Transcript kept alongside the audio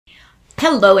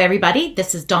Hello everybody,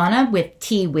 this is Donna with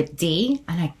Tea with D,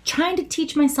 and I'm trying to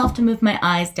teach myself to move my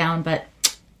eyes down, but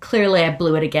clearly I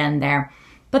blew it again there.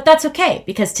 But that's okay,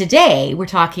 because today we're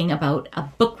talking about a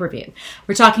book review.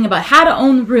 We're talking about How to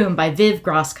Own the Room by Viv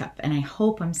Groskop, and I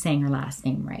hope I'm saying her last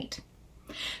name right.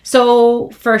 So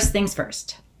first things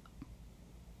first,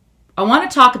 I want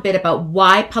to talk a bit about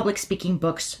why public speaking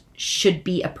books should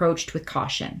be approached with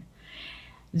caution.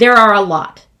 There are a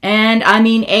lot. And I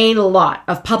mean a lot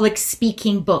of public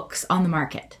speaking books on the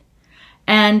market.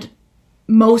 And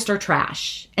most are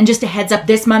trash. And just a heads up,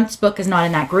 this month's book is not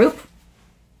in that group.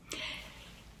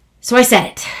 So I said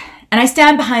it. And I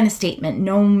stand behind the statement,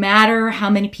 no matter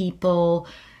how many people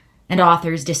and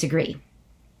authors disagree.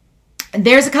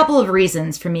 There's a couple of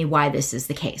reasons for me why this is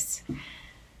the case.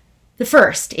 The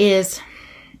first is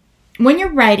when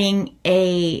you're writing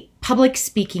a public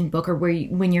speaking book, or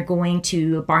when you're going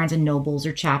to Barnes and Nobles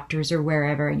or Chapters or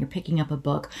wherever and you're picking up a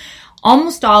book,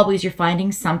 almost always you're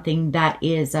finding something that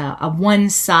is a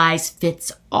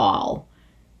one-size-fits-all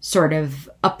sort of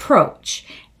approach.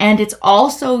 And it's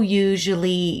also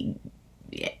usually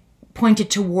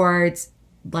pointed towards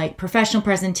like professional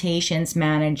presentations,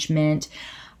 management,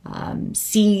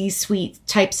 C-suite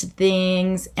types of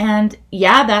things. And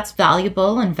yeah, that's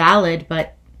valuable and valid,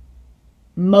 but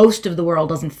most of the world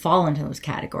doesn't fall into those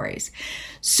categories.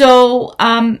 So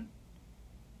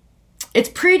it's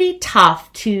pretty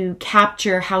tough to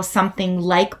capture how something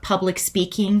like public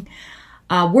speaking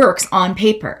works on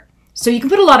paper. So you can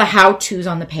put a lot of how-tos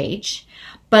on the page,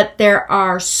 but there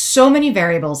are so many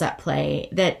variables at play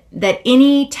that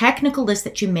any technical list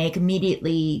that you make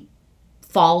immediately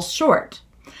falls short.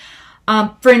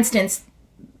 For instance,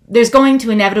 there's going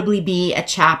to inevitably be a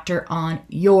chapter on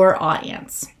your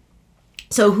audience.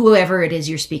 So whoever it is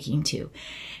you're speaking to.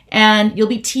 And you'll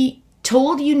be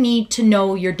told you need to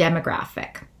know your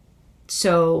demographic.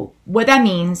 So what that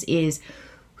means is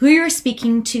who you're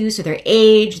speaking to, so their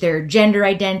age, their gender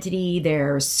identity,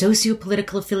 their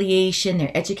socio-political affiliation,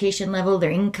 their education level,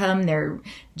 their income, their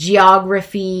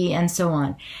geography, and so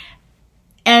on.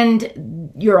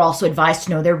 And you're also advised to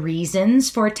know their reasons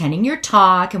for attending your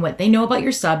talk and what they know about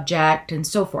your subject and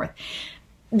so forth.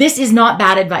 This is not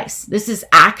bad advice. This is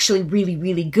actually really,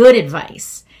 really good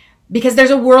advice because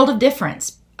there's a world of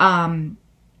difference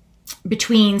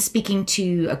between speaking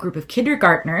to a group of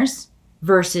kindergartners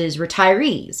versus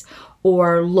retirees,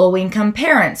 or low-income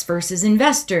parents versus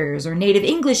investors, or native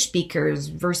English speakers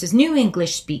versus new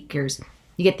English speakers.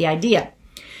 You get the idea.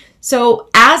 So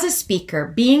as a speaker,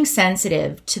 being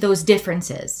sensitive to those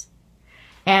differences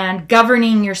and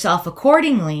governing yourself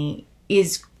accordingly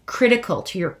is critical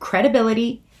to your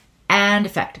credibility and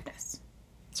effectiveness.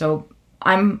 So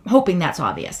I'm hoping that's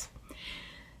obvious.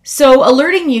 So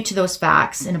alerting you to those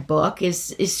facts in a book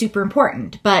is super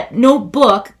important, but no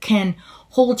book can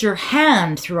hold your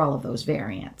hand through all of those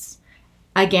variants.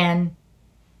 Again,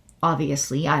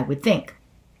 obviously, I would think.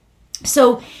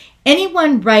 So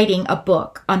anyone writing a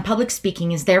book on public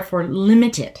speaking is therefore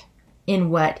limited in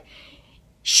what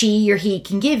she or he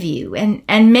can give you. And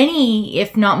many,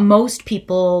 if not most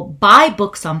people, buy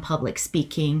books on public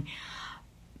speaking,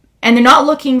 and they're not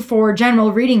looking for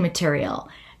general reading material.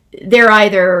 They're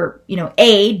either,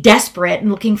 A, desperate and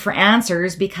looking for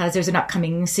answers because there's an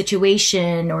upcoming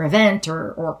situation or event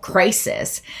or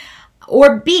crisis,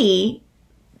 or B,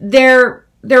 they're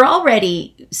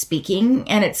already speaking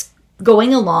and it's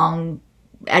going along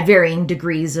at varying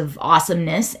degrees of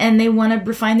awesomeness, and they want to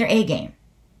refine their A game.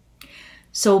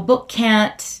 So a book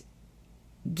can't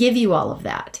give you all of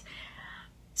that.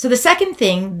 So the second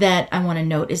thing that I want to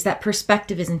note is that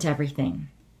perspective isn't everything.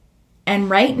 And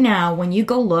right now, when you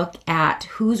go look at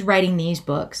who's writing these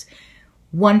books,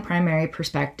 one primary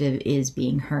perspective is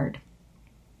being heard.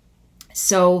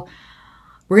 So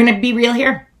we're going to be real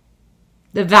here.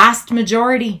 The vast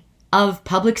majority of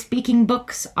public speaking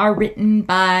books are written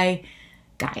by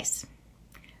guys.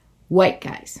 White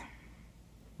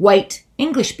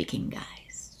English speaking guys.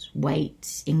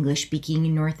 White English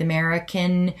speaking North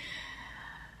American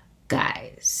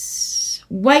guys.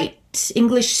 White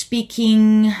English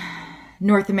speaking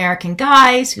North American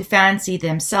guys who fancy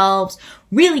themselves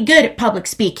really good at public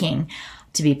speaking,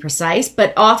 to be precise,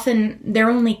 but often their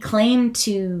only claim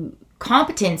to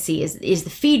competency is the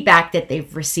feedback that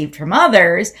they've received from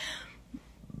others,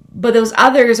 but those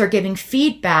others are giving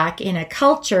feedback in a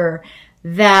culture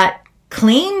that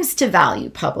claims to value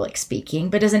public speaking,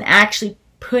 but doesn't actually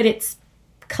put its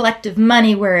collective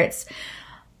money where its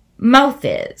mouth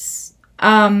is.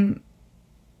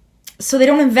 So they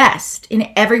don't invest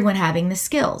in everyone having the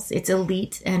skills. It's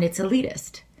elite and it's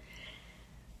elitist.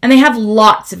 And they have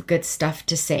lots of good stuff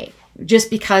to say. just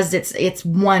because it's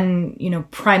one,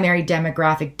 primary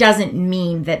demographic doesn't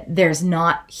mean that there's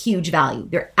not huge value.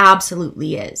 There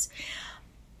absolutely is.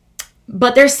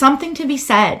 But there's something to be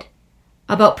said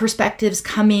about perspectives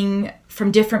coming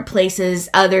from different places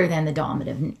other than the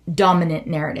dominant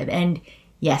narrative. And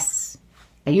yes,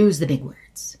 I use the big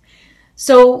words.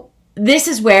 So this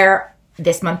is where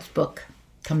this month's book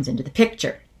comes into the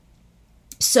picture.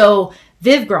 So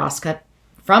Viv Groskop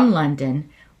from London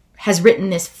has written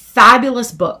this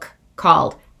fabulous book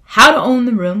called How to Own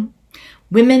the Room,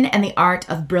 Women and the Art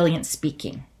of Brilliant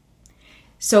Speaking.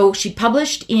 So she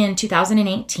published in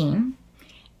 2018,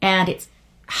 and it's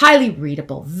highly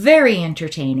readable, very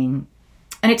entertaining,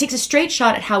 and it takes a straight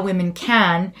shot at how women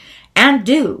can and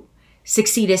do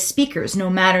succeed as speakers, no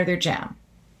matter their jam.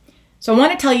 So I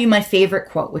want to tell you my favorite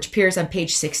quote, which appears on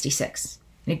page 66.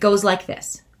 And it goes like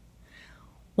this.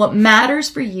 What matters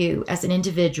for you as an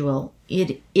individual,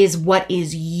 it is what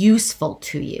is useful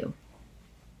to you.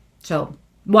 So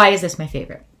why is this my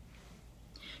favorite?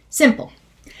 Simple.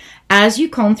 As you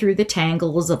comb through the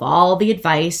tangles of all the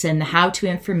advice and the how-to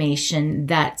information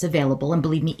that's available, and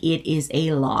believe me, it is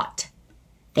a lot.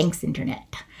 Thanks,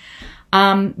 Internet.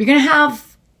 You're going to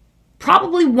have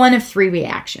probably one of three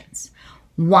reactions.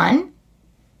 One,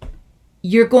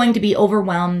 you're going to be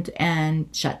overwhelmed and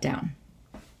shut down.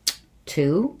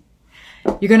 Two,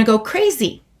 you're going to go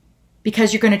crazy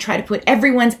because you're going to try to put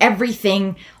everyone's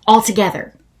everything all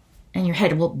together and your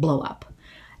head will blow up.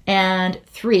 And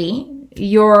three,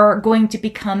 you're going to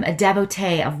become a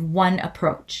devotee of one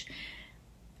approach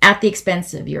at the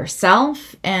expense of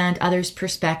yourself and others'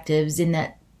 perspectives, in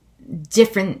that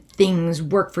different things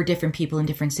work for different people in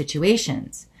different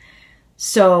situations.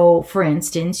 So, for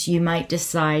instance, you might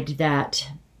decide that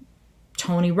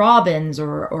Tony Robbins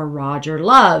or Roger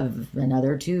Love,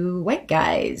 another two white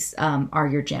guys, are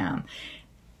your jam.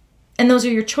 And those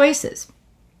are your choices.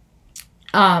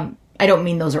 I don't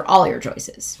mean those are all your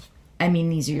choices. I mean,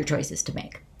 these are your choices to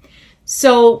make.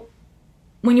 So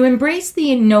when you embrace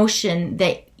the notion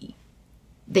that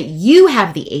you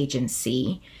have the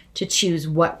agency to choose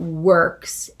what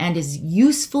works and is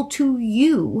useful to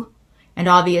you, and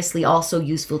obviously also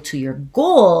useful to your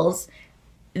goals,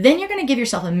 then you're going to give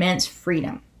yourself immense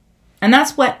freedom. And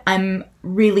that's what I'm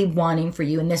really wanting for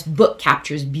you, and this book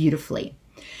captures beautifully.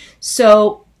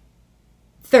 So,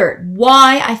 third,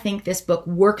 why I think this book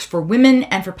works for women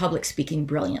and for public speaking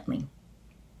brilliantly.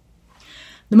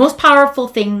 The most powerful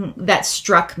thing that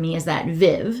struck me is that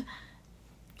Viv,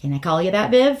 can I call you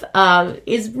that, Viv,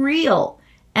 is real.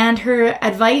 And her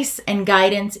advice and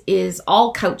guidance is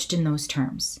all couched in those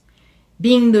terms.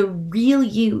 Being the real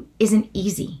you isn't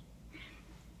easy,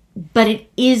 but it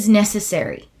is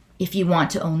necessary if you want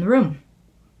to own the room.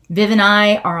 Viv and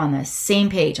I are on the same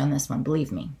page on this one,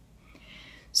 believe me.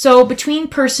 So between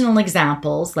personal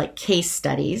examples like case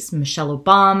studies, Michelle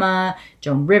Obama,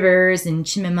 Joan Rivers, and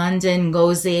Chimamanda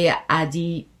Ngozi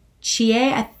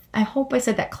Adichie, I hope I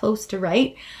said that close to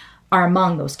right, are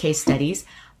among those case studies.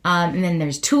 And then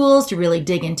there's tools to really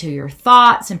dig into your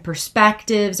thoughts and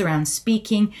perspectives around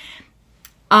speaking.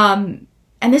 And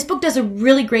this book does a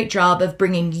really great job of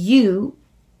bringing you,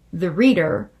 the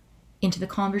reader, into the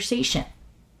conversation.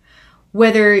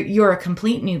 Whether you're a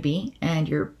complete newbie and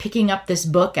you're picking up this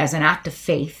book as an act of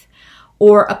faith,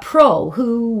 or a pro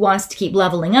who wants to keep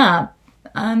leveling up,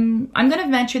 I'm going to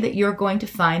venture that you're going to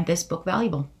find this book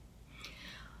valuable.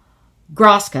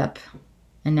 Groskop,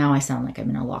 and now I sound like I'm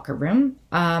in a locker room,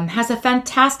 has a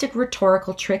fantastic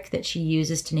rhetorical trick that she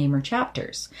uses to name her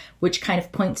chapters, which kind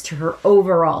of points to her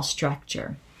overall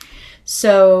structure.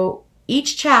 So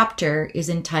each chapter is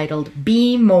entitled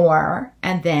Be More,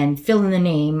 and then fill in the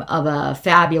name of a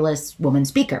fabulous woman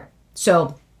speaker.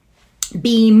 So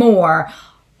Be More,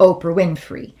 Oprah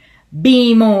Winfrey.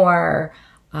 Be More,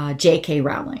 J.K.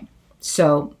 Rowling.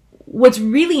 So what's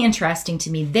really interesting to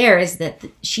me there is that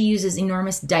she uses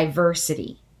enormous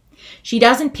diversity. She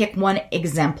doesn't pick one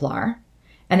exemplar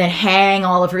and then hang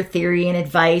all of her theory and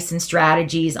advice and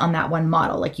strategies on that one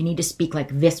model. Like, you need to speak like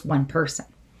this one person.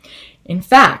 In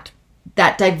fact,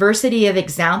 that diversity of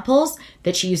examples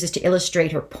that she uses to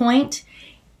illustrate her point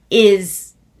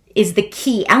is the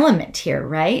key element here,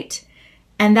 right?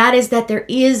 And that is that there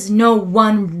is no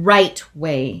one right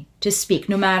way to speak,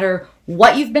 no matter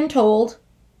what you've been told,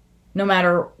 no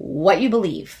matter what you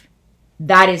believe.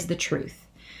 That is the truth.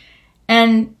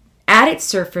 And at its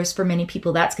surface, for many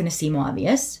people, that's going to seem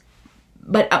obvious.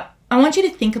 But I want you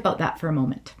to think about that for a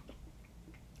moment.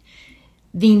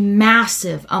 The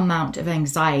massive amount of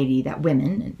anxiety that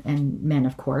women, and men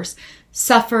of course,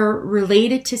 suffer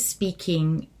related to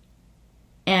speaking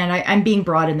And I'm being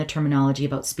broad in the terminology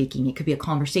about speaking. It could be a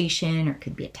conversation or it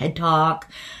could be a TED Talk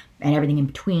and everything in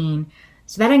between.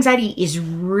 So that anxiety is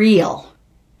real.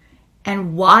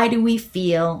 And why do we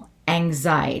feel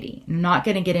anxiety? I'm not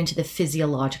going to get into the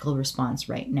physiological response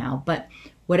right now, but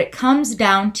what it comes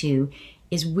down to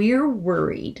is we're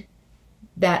worried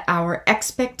that our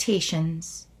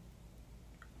expectations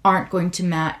aren't going to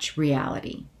match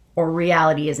reality, or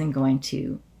reality isn't going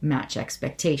to match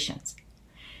expectations.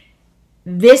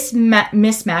 This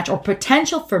mismatch or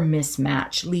potential for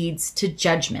mismatch leads to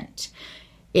judgment.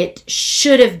 It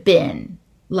should have been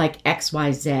like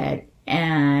XYZ,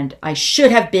 and I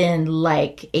should have been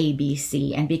like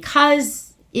ABC. And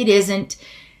because it isn't,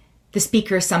 the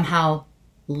speaker is somehow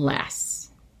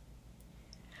less.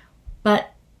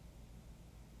 But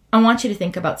I want you to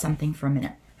think about something for a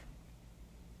minute.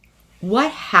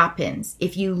 What happens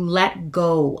if you let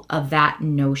go of that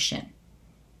notion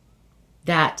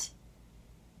that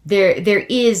there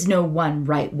is no one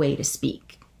right way to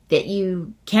speak, that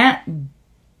you can't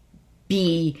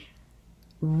be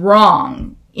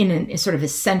wrong in a sort of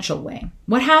essential way?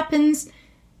 What happens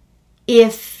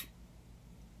if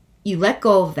you let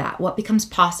go of that? What becomes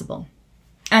possible?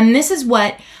 And this is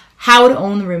what How to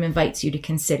Own the Room invites you to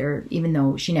consider, even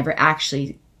though she never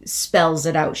actually spells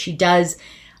it out. She does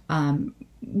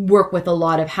work with a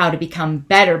lot of how to become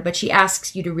better, but she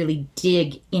asks you to really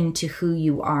dig into who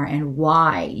you are and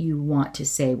why you want to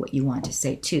say what you want to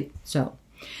say too. So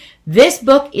this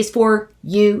book is for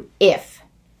you if,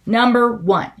 number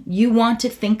one, you want to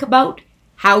think about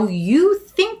how you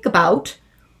think about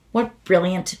what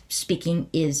brilliant speaking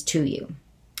is to you.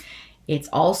 It's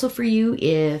also for you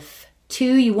if,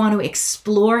 two, you want to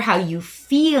explore how you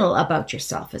feel about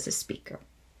yourself as a speaker.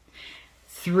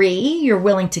 3, you're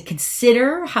willing to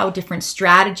consider how different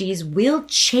strategies will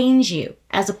change you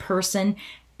as a person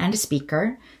and a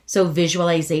speaker. So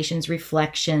visualizations,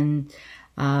 reflection,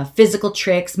 physical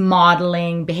tricks,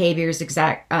 modeling, behaviors,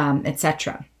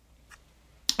 etc.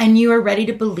 And you are ready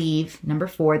to believe, number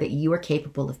 4, that you are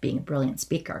capable of being a brilliant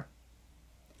speaker.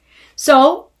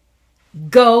 So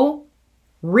go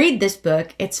read this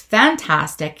book. It's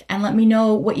fantastic. And let me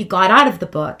know what you got out of the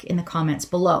book in the comments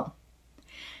below.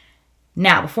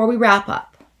 Now, before we wrap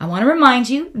up, I want to remind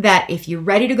you that if you're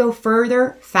ready to go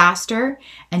further, faster,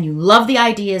 and you love the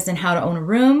ideas in How to Own a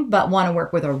Room, but want to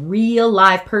work with a real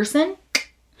live person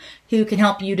who can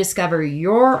help you discover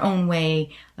your own way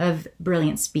of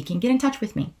brilliant speaking, get in touch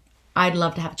with me. I'd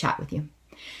love to have a chat with you.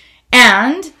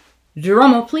 And,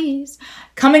 drumroll please,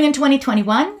 coming in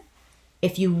 2021,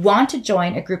 if you want to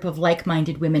join a group of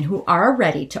like-minded women who are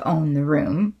ready to own the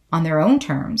room on their own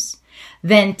terms,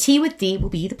 then Tea with Dee will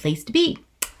be the place to be.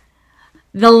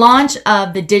 The launch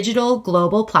of the digital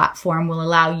global platform will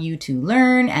allow you to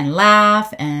learn and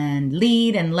laugh and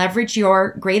lead and leverage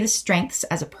your greatest strengths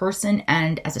as a person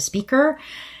and as a speaker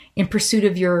in pursuit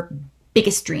of your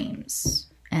biggest dreams.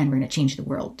 And we're going to change the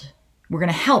world. We're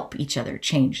going to help each other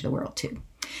change the world too.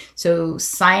 So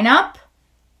sign up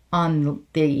on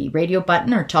the radio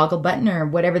button or toggle button or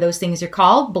whatever those things are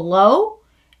called below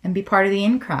and be part of the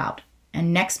in crowd.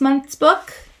 And next month's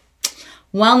book,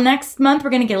 well, next month we're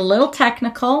going to get a little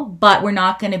technical, but we're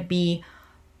not going to be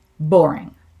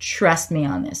boring. Trust me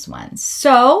on this one.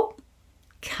 So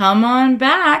come on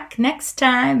back next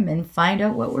time and find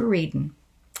out what we're reading.